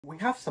We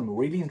have some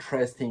really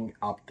interesting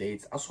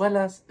updates as well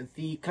as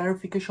the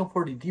clarification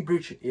for the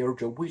DeBridge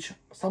airdrop, which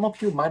some of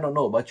you might not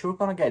know, but you're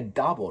gonna get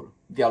double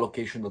the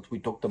allocation that we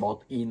talked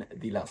about in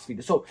the last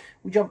video. So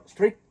we jump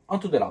straight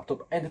onto the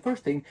laptop, and the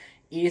first thing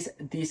is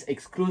this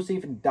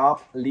exclusive dub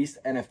list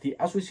NFT,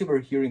 as we see over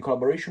here in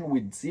collaboration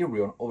with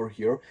Zerion over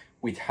here,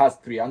 which has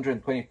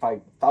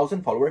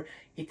 325,000 followers.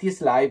 It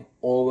is live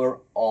over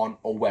on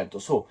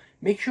Owelto, so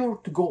make sure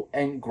to go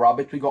and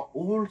grab it. We got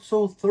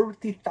also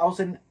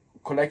 30,000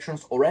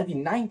 collections already,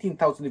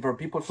 19,000 different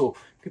people, so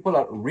people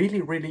are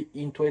really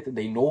into it.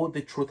 They know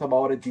the truth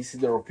about it. This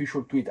is their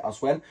official tweet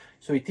as well,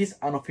 so it is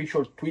an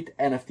official tweet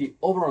NFT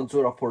over on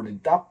Zora for the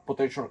dub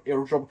potential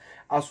airdrop,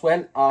 as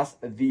well as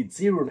the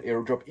Zerion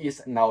airdrop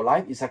is now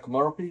live. It's a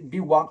community. Be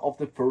one of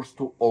the first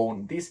to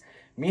own this.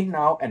 Mint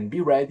now and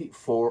be ready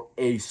for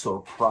a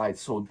surprise.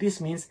 So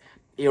this means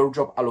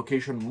airdrop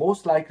allocation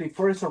most likely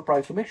for a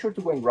surprise, so make sure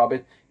to go and grab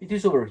it. It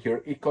is over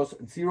here. It costs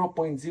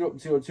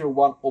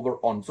 0.0001 over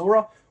on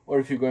Zora, or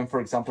if you're going,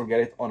 for example, get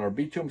it on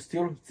Arbitrum,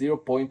 still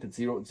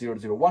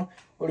 0.0001.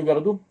 All you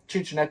gotta do,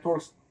 change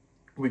networks,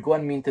 we go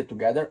and mint it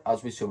together,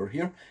 as we see over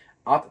here.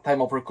 At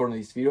time of recording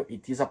this video,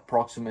 it is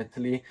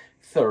approximately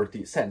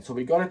 30 cents. So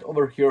we got it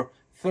over here,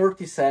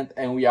 30 cents,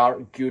 and we are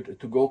good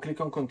to go. Click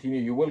on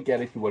continue, you will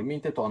get it, you will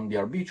mint it on the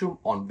Arbitrum,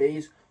 on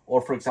Base,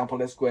 or for example,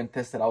 let's go and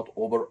test it out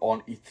over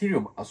on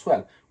Ethereum as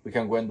well. We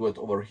can go and do it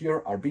over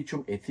here,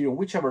 Arbitrum, Ethereum,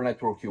 whichever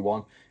network you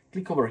want.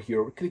 Click over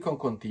here, click on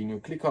continue,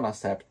 click on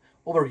accept.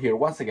 Over here,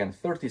 once again,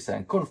 30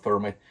 cents,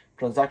 confirm it.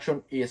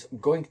 Transaction is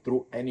going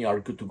through and you are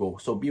good to go.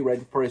 So be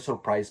ready for a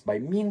surprise by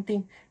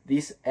minting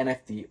this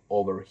NFT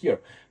over here.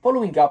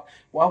 Following up,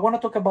 well, I want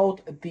to talk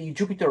about the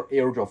Jupiter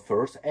airdrop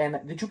first. And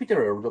the Jupiter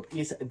airdrop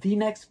is the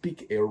next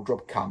big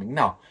airdrop coming.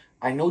 Now,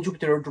 I know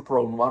Jupiter airdrop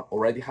round 1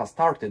 already has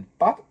started,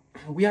 but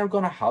we are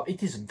gonna have,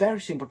 it is very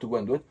simple to go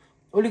and do it.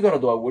 All you gotta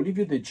do, I will leave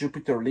you the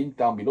Jupiter link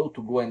down below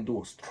to go and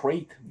do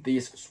straight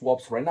these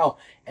swaps right now.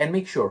 And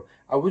make sure,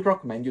 I would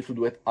recommend you to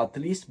do it at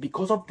least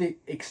because of the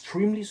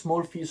extremely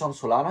small fees on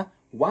Solana,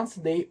 once a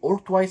day or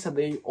twice a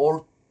day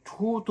or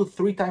 2 to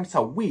 3 times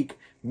a week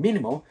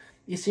minimum,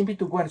 is simply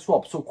to go and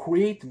swap. So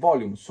create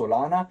volume.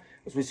 Solana,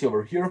 as we see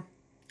over here,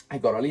 I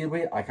got a little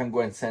bit, I can go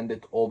and send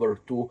it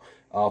over to,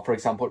 for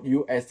example,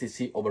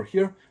 USDC over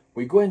here.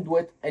 We go and do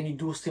it, and you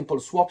do simple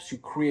swaps. You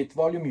create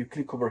volume, you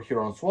click over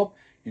here on swap,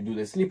 you do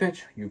the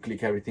slippage, you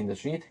click everything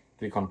that you need,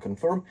 click on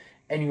confirm,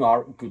 and you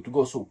are good to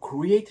go. So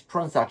create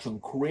transaction,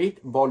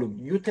 create volume,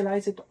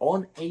 utilize it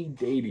on a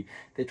daily.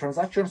 The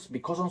transactions,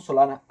 because on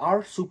Solana,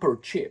 are super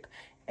cheap,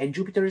 and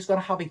Jupiter is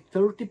gonna have a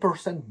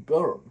 30%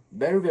 burn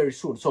very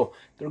soon. So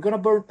they're gonna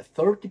burn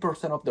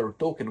 30% of their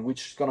token,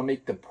 which is gonna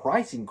make the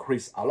price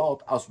increase a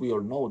lot. As we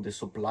all know, the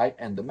supply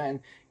and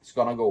demand is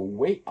gonna go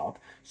way up.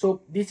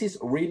 So this is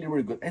really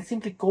good. And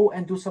simply go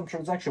and do some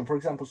transaction. For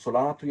example,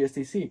 Solana to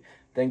USDC,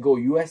 then go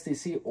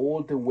USDC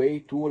all the way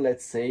to,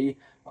 let's say,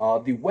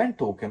 the WEN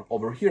token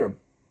over here.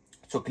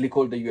 So click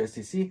all the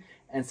USDC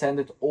and send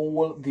it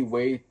all the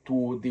way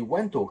to the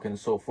WEN token,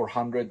 so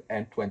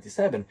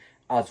 427,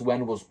 as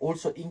WEN was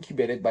also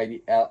incubated by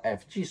the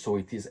LFG, so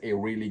it is a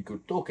really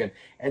good token.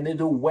 And then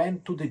do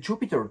WEN to the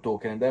Jupiter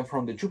token, and then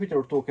from the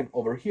Jupiter token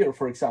over here,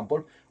 for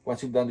example,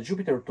 once you've done the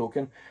Jupiter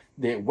token,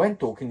 the WEN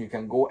token, you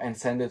can go and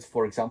send it,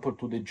 for example,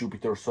 to the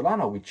Jupiter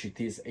Solana, which it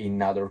is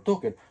another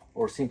token,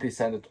 or simply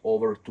send it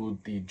over to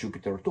the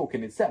Jupiter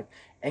token itself.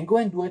 And go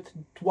and do it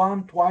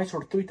 1, 2,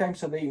 or 3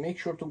 times a day. Make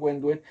sure to go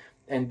and do it,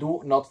 and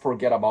do not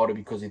forget about it,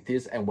 because it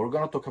is, and we're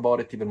going to talk about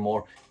it even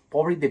more,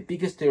 probably the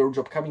biggest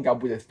airdrop coming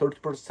up with a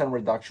 30%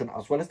 reduction,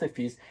 as well as the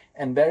fees,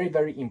 and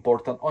very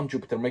important on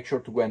Jupiter. Make sure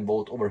to go and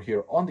vote over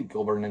here on the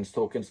governance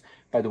tokens.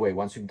 By the way,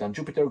 once you've done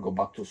Jupiter, go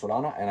back to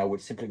Solana, and I will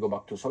simply go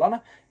back to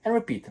Solana and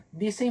repeat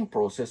the same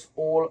process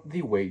all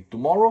the way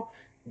tomorrow,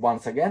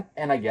 once again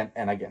and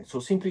again. So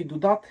simply do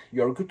that,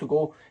 you're good to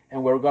go,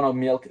 and we're gonna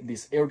milk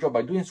this airdrop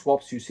by doing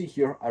swaps. You see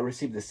here, I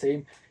received the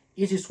same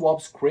easy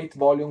swaps, create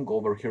volume, go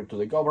over here to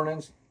the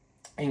governance,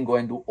 and go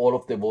and do all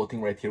of the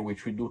voting right here,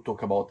 which we do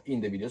talk about in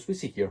the videos. We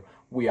see here,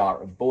 we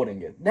are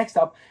voting it. Next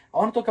up, I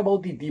want to talk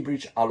about the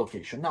DeBridge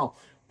allocation. Now,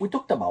 we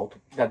talked about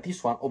that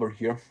this one over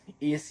here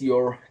is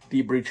your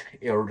DeBridge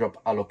airdrop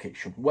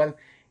allocation. Well,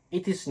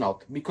 it is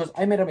not, because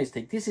I made a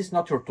mistake. This is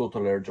not your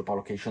total airdrop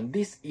allocation.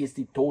 This is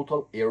the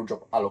total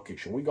airdrop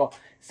allocation. We got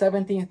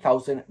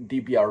 17,000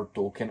 DBR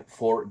token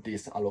for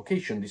this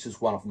allocation. This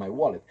is one of my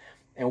wallet.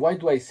 And why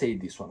do I say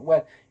this one?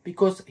 Well,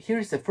 because here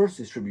is the first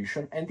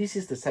distribution, and this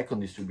is the second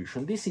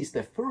distribution. This is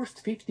the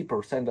first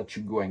 50% that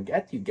you go and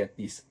get. You get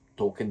this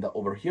token that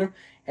over here,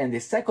 and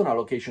the second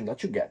allocation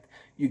that you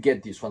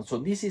get this one. So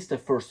this is the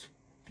first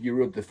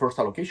period, the first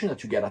allocation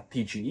that you get at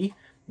TGE,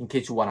 in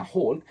case you want to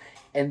hold,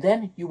 and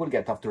then you will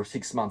get, after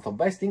 6 months of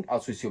vesting,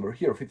 as we see over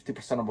here,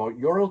 50% of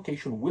your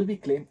allocation will be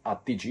claimed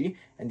at TGE,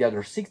 and the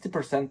other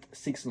 60%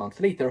 6 months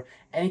later.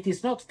 And it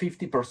is not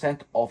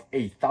 50% of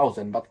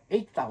 8,000, but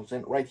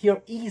 8,000 right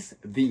here is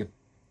the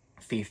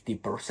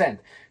 50%.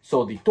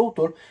 So the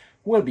total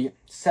will be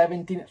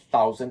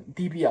 17,000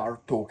 DBR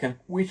token,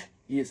 which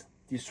is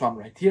this one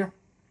right here,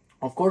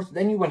 Of course,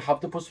 then you will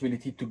have the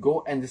possibility to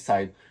go and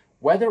decide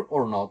whether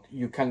or not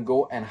you can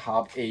go and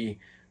have a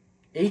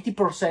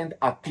 80%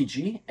 at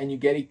TG and you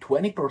get a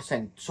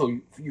 20%. So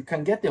you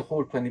can get the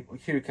whole 20.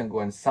 Here you can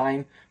go and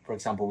sign. For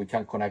example, we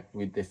can connect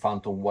with the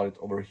Phantom wallet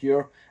over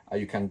here.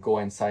 You can go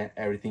and sign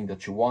everything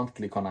that you want.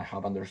 Click on I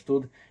have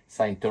understood,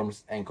 sign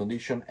terms and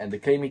condition, and the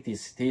claim it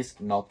is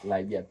not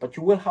live yet. But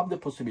you will have the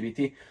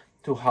possibility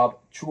to have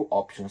two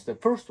options. The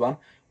first one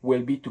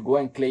will be to go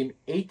and claim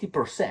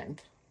 80%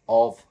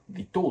 of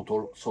the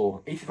total,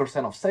 so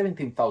 80% of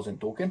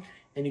 17,000 token,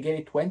 and you get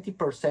a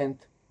 20%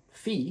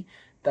 fee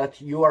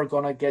that you are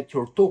gonna get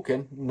your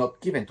token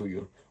not given to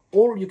you.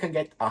 Or you can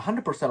get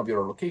 100% of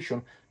your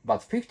allocation,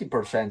 but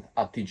 50%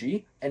 at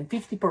TG and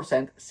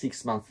 50%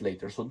 6 months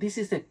later. So this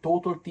is the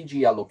total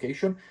TG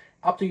allocation.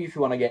 Up to you if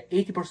you wanna get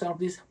 80% of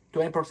this,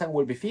 20%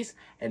 will be fees,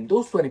 and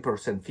those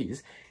 20%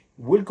 fees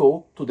will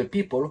go to the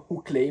people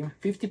who claim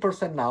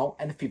 50% now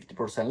and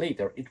 50%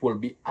 later. It will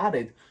be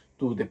added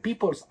to the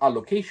people's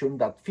allocation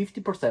that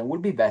 50% will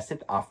be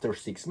vested after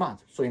 6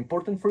 months. So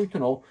important for you to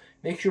know,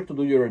 make sure to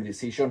do your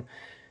decision.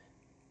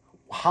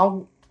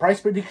 How price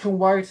prediction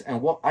works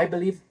and what I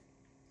believe,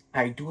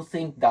 I do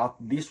think that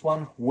this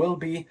one will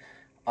be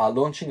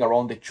launching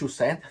around the 2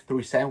 cent,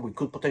 3 cent. We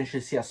could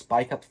potentially see a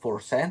spike at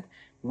 4 cent.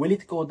 Will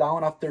it go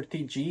down after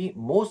TG?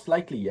 Most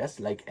likely yes,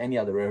 like any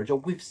other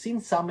airdrop. We've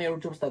seen some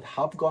airdrops that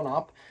have gone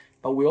up,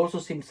 but we also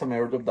seen some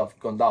airdrops that have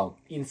gone down.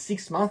 In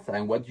 6 months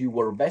time, what you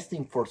were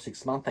vesting for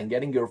 6 months and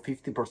getting your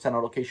 50%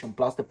 allocation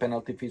plus the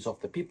penalty fees of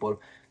the people,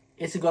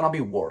 is it gonna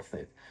be worth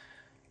it?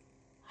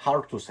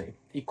 Hard to say.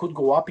 It could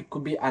go up, it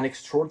could be an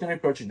extraordinary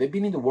purchase. They've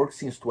been in the work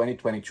since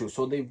 2022,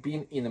 so they've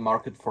been in the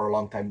market for a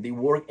long time. They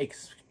work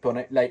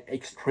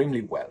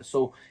extremely well.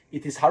 So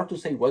it is hard to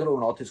say whether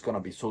or not it's gonna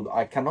be. So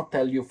I cannot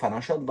tell you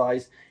financial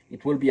advice,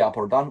 it will be up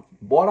or down.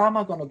 What am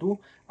I gonna do?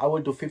 I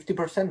will do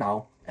 50%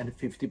 now and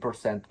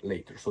 50%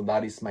 later. So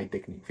that is my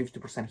technique.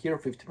 50% here,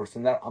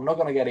 50% there. I'm not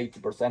gonna get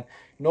 80%,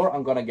 nor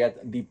I'm gonna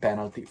get the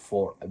penalty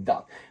for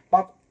that.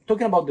 But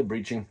talking about the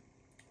bridging,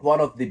 one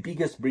of the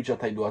biggest bridge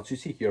that I do, as you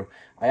see here,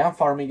 I am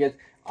farming it.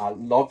 I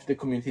love the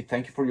community.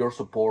 Thank you for your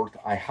support.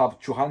 I have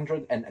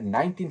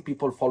 219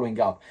 people following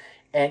up,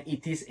 and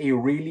it is a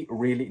really,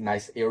 really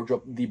nice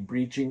airdrop, the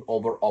bridging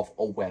over of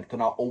Owelto.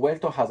 Now,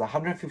 Owelto has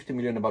 150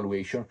 million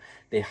evaluation.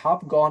 They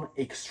have gone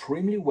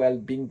extremely well,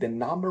 being the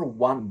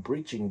 #1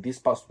 bridging this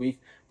past week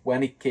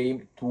when it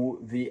came to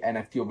the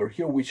NFT over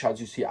here, which,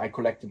 as you see, I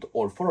collected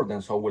all 4 of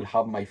them. So I will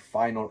have my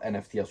final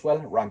NFT as well,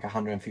 rank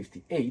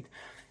 158.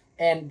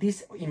 And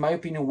this, in my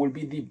opinion, will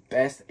be the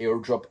best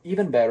airdrop,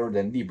 even better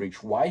than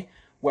DeBridge. Why?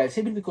 Well,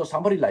 simply because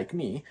somebody like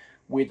me,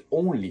 with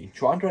only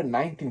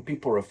 219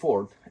 people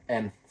effort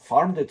and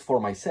farmed it for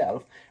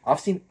myself,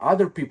 I've seen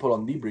other people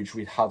on DeBridge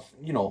with have,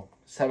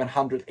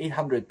 700,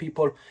 800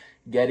 people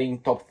getting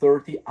top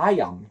 30. I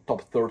am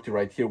top 30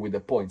 right here with the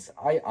points.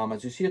 I am,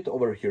 as you see it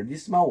over here,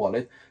 this is my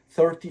wallet,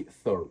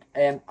 33rd,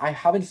 and I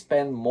haven't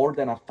spent more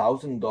than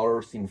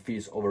 $1,000 in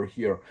fees over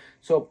here.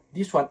 So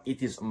this one,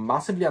 it is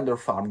massively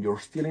underfarmed. You're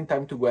still in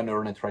time to go and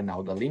earn it right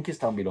now. The link is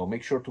down below.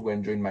 Make sure to go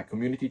and join my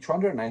community.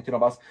 219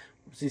 of us,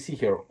 as you see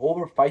here,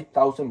 over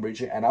 5,000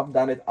 bridging, and I've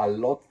done it a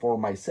lot for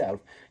myself.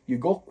 You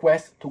got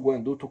quests to go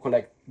and do to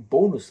collect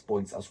bonus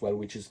points as well,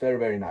 which is very,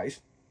 very nice.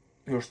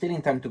 You're still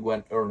in time to go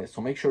and earn it,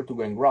 so make sure to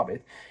go and grab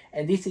it.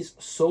 And this is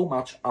so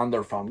much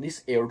underfarmed.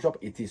 This airdrop,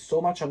 it is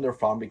so much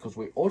underfarmed because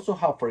we also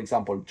have, for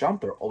example,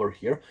 Jumper over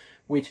here,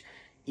 which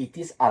it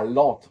is a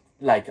lot,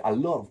 like a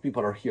lot of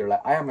people are here.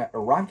 Like I am at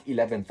rank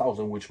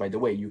 11,000, which, by the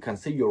way, you can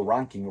see your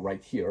ranking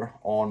right here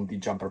on the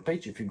Jumper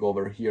page. If you go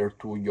over here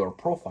to your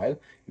profile,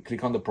 you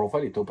click on the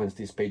profile, it opens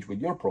this page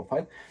with your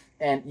profile,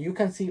 and you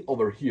can see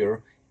over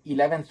here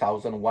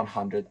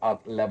 11,100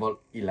 at level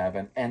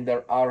 11, and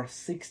there are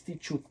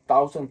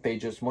 62,000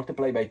 pages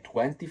multiplied by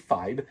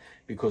 25,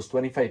 because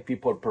 25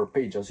 people per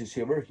page, as you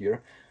see over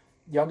here.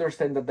 You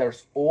understand that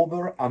there's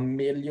over 1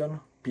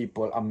 million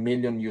people, 1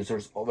 million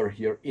users over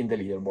here in the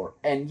leaderboard.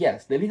 And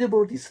yes, the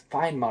leaderboard is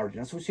fine margin,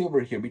 as we see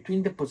over here,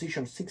 between the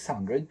position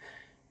 600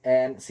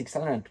 and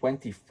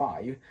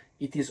 625,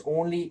 it is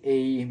only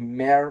a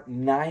mere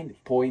 9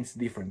 points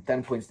different,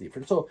 10 points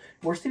different. So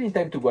we're still in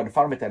time to go and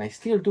farm it, and I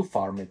still do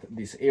farm it,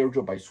 this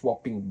airdrop, by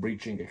swapping,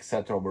 bridging,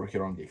 etc. over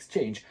here on the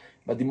exchange.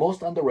 But the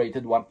most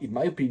underrated one, in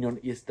my opinion,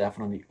 is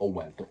definitely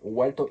Owelto.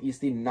 Owelto is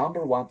the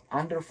 #1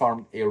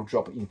 underfarmed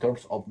airdrop in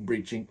terms of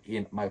bridging,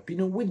 in my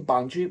opinion, with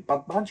Bungie,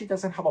 but Bungie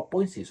doesn't have a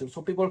point system,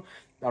 so people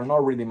are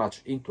not really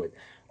much into it.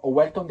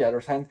 Owelto, on the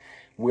other hand,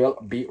 will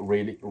be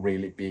really,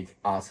 really big,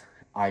 as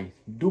I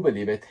do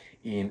believe it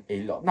in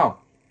a lot. Now,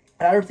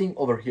 another thing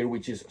over here,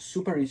 which is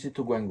super easy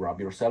to go and grab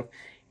yourself,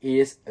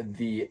 is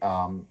the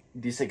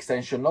this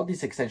extension, not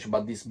this extension,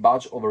 but this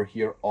badge over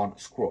here on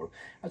Scroll.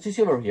 As you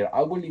see over here,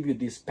 I will leave you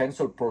this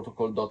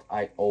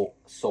pencilprotocol.io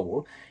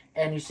soul,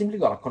 and you simply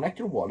gotta connect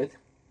your wallet,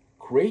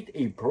 create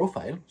a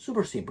profile,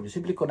 super simple. You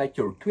simply connect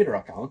your Twitter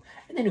account,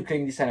 and then you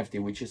claim this NFT,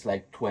 which is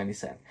like 20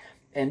 cents.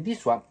 And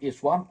this one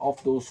is one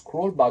of those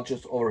scroll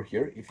badges over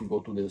here. If you go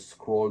to the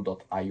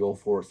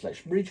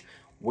scroll.io/bridge,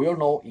 we all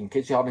know, in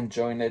case you haven't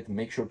joined it,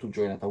 make sure to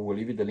join it. I will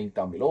leave you the link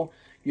down below.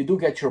 You do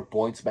get your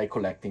points by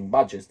collecting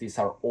badges. These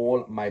are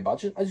all my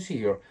badges. As you see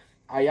here,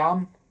 I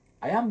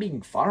am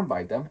being farmed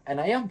by them,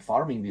 and I am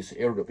farming this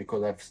airdrop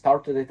because I've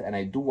started it and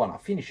I do want to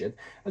finish it.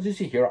 As you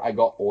see here, I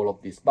got all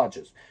of these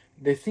badges.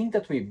 The thing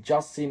that we've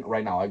just seen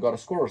right now, I got a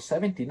score of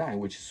 79,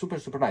 which is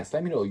super nice.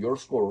 Let me know your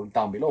score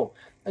down below.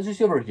 As you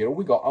see over here,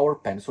 we got our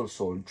pencil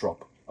soul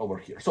drop over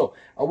here. So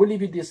I will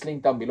leave you this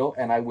link down below,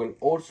 and I will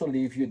also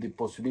leave you the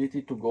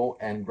possibility to go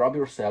and grab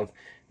yourself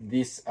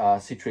this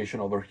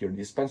situation over here,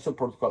 this pencil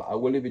protocol. I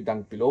will leave it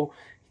down below.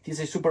 It is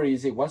a super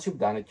easy. Once you've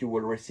done it, you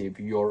will receive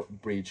your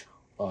bridge,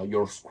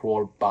 your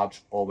scroll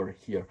badge over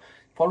here.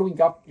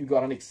 Following up, you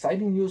got an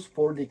exciting news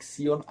for the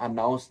Xion.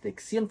 Announced the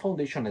Xion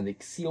Foundation and the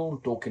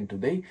Xion token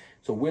today.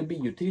 So will be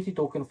utility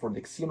token for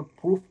the Xion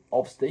proof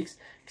of stakes.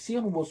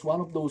 Xion was one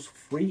of those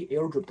free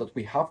airdrops that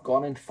we have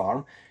gone and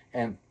farmed,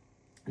 and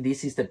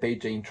this is the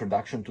page, the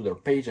introduction to their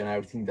page and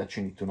everything that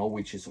you need to know,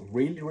 which is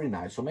really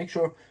nice. So make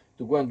sure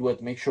to go and do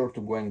it, make sure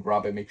to go and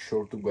grab it, make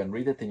sure to go and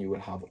read it, and you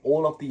will have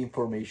all of the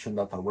information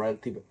that are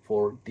relative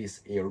for this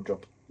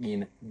airdrop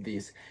in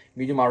this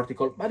Medium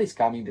article. But it's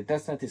coming, the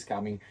testnet is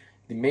coming,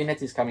 the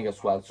mainnet is coming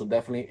as well, so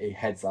definitely a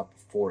heads up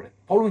for it.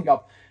 Following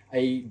up,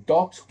 a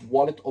Docs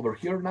wallet over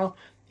here now.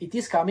 It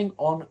is coming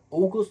on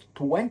August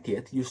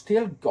 20th. You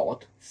still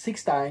got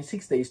 6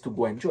 days to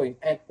go and join.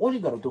 And all you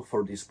gotta do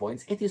for these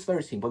points, it is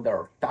very simple. There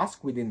are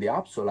tasks within the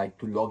app, so like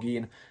to log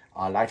in,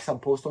 like some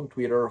posts on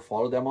Twitter,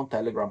 follow them on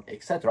Telegram,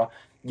 etc.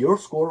 Your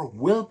score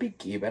will be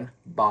given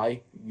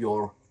by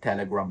your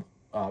Telegram,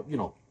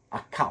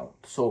 account.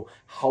 So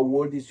how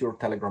old is your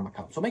Telegram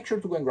account? So make sure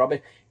to go and grab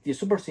it. It is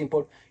super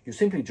simple. You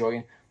simply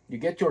join, you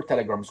get your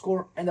Telegram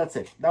score, and that's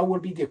it. That will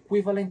be the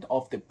equivalent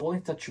of the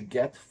points that you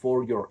get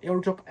for your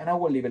airdrop, and I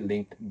will leave it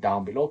linked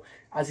down below,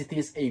 as it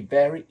is a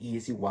very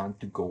easy one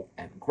to go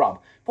and grab.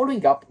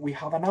 Following up, we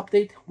have an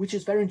update which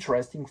is very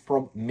interesting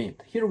from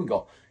Mint. Here we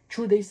go.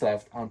 2 days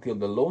left until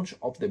the launch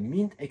of the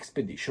Mint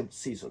Expedition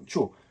Season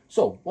 2.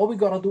 So what we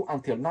gotta do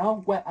until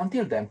now? Well,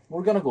 until then,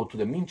 we're gonna go to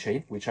the Mint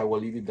chain, which I will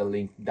leave you the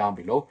link down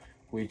below,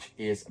 which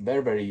is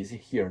very easy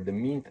here, the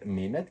Mint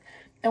mainnet,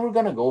 and we're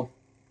gonna go,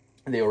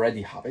 they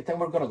already have it, and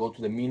we're gonna go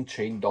to the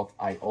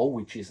mintchain.io,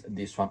 which is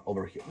this one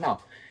over here.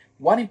 Now,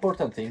 one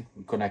important thing,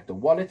 we connect the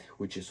wallet,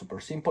 which is super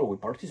simple, we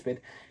participate,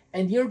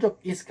 and the airdrop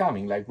is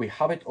coming, like we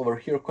have it over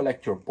here.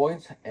 Collect your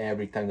points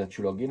every time that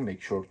you log in.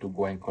 Make sure to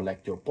go and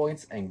collect your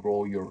points and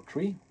grow your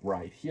tree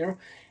right here.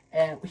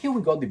 And here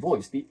we got the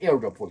voice, the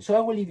airdrop voice. So I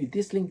will leave you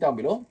this link down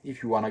below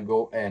if you want to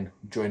go and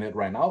join it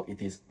right now.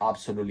 It is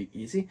absolutely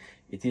easy.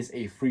 It is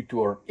a free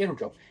to earn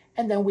airdrop.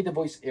 And then with the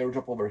voice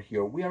airdrop over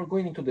here, we are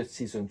going into the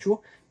season 2,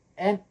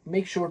 and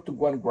make sure to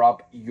go and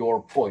grab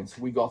your points.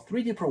 We got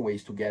 3 different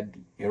ways to get the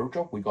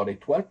airdrop. We got a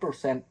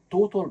 12%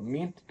 total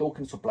Mint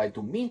token supply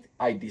to Mint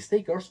ID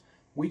stakers,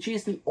 which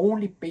is the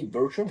only paid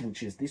version,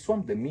 which is this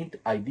one, the Mint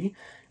ID,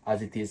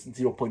 as it is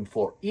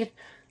 0.4 ETH.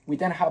 We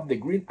then have the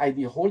green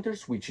ID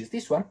holders, which is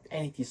this one,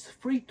 and it is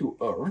free to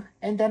earn.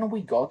 And then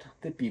we got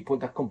the people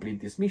that complete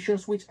these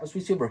missions, which, as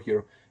we see over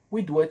here,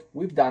 we do it,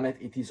 we've done it,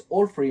 it is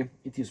all free,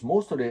 it is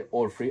mostly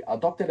all free.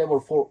 Adopted level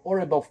 4 or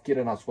above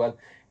Kiran as well.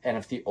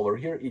 NFT over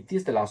here, it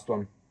is the last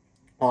one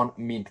on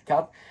Mint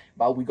Cat,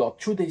 but we got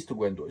 2 days to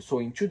go and do it. So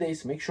in 2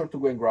 days, make sure to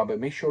go and grab it,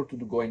 make sure to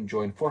go and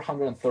join.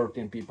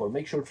 413 people,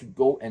 make sure to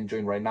go and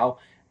join right now,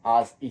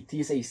 as it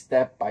is a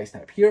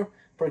step-by-step here.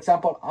 For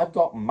example, I've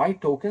got my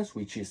tokens,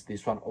 which is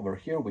this one over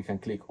here. We can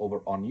click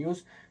over on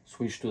use,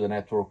 switch to the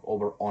network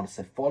over on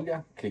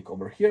Cephalonia, click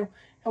over here,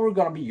 and we're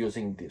gonna be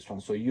using this one.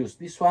 So use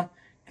this one,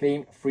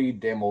 claim free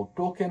demo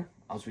token,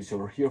 as we see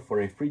over here, for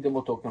a free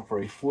demo token,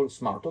 for a full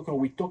smart token.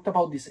 We talked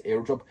about this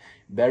airdrop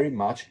very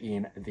much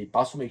in the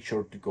past, so make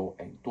sure to go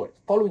and do it.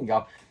 Following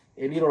up,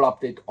 a little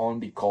update on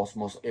the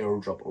Cosmos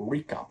airdrop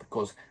recap,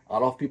 because a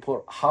lot of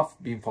people have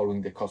been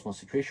following the Cosmos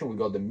situation. We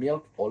got the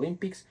Milk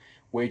Olympics,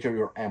 wager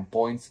your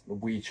endpoints,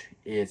 which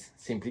is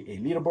simply a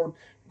leaderboard.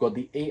 We got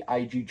the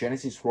AIG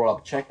Genesis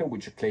rollup checker,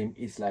 which claim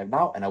is live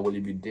now, and I will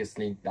leave you this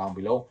link down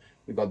below.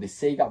 We got the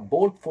Sega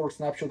Bolt 4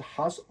 snapshot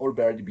has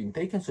already been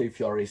taken, so if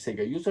you are a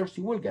Sega user,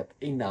 you will get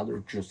another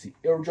juicy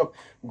airdrop.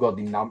 We got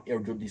the NAM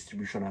airdrop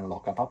distribution and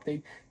lockup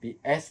update, the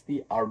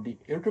SDRD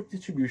airdrop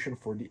distribution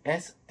for the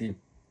SD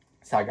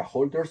Saga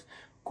holders,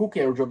 Cook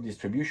airdrop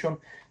distribution,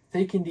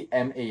 taking the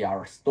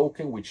MARS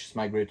token, which is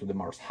migrated to the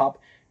Mars Hub.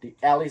 The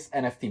Alice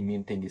NFT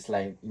minting is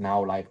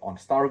now live on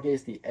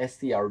Stargaze. The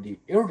STRD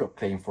airdrop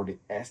claim for the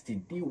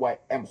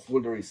STDYM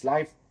holder is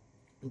live.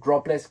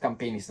 Dropless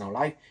campaign is now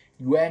live.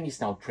 UN is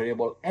now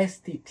tradable.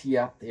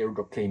 STTIA, the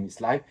airdrop claim,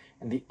 is live.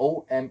 And the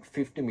OM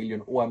 50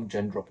 million OM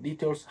gen drop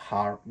details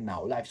are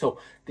now live. So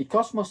the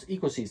Cosmos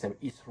ecosystem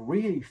is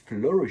really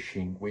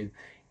flourishing with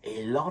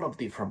a lot of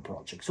different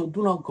projects. So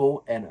do not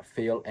go and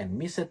fail and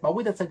miss it. But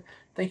with that said,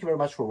 thank you very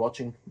much for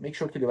watching. Make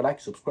sure to leave a like,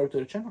 subscribe to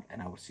the channel,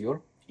 and I will see you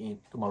all in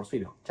tomorrow's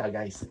video. Ciao,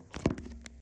 guys.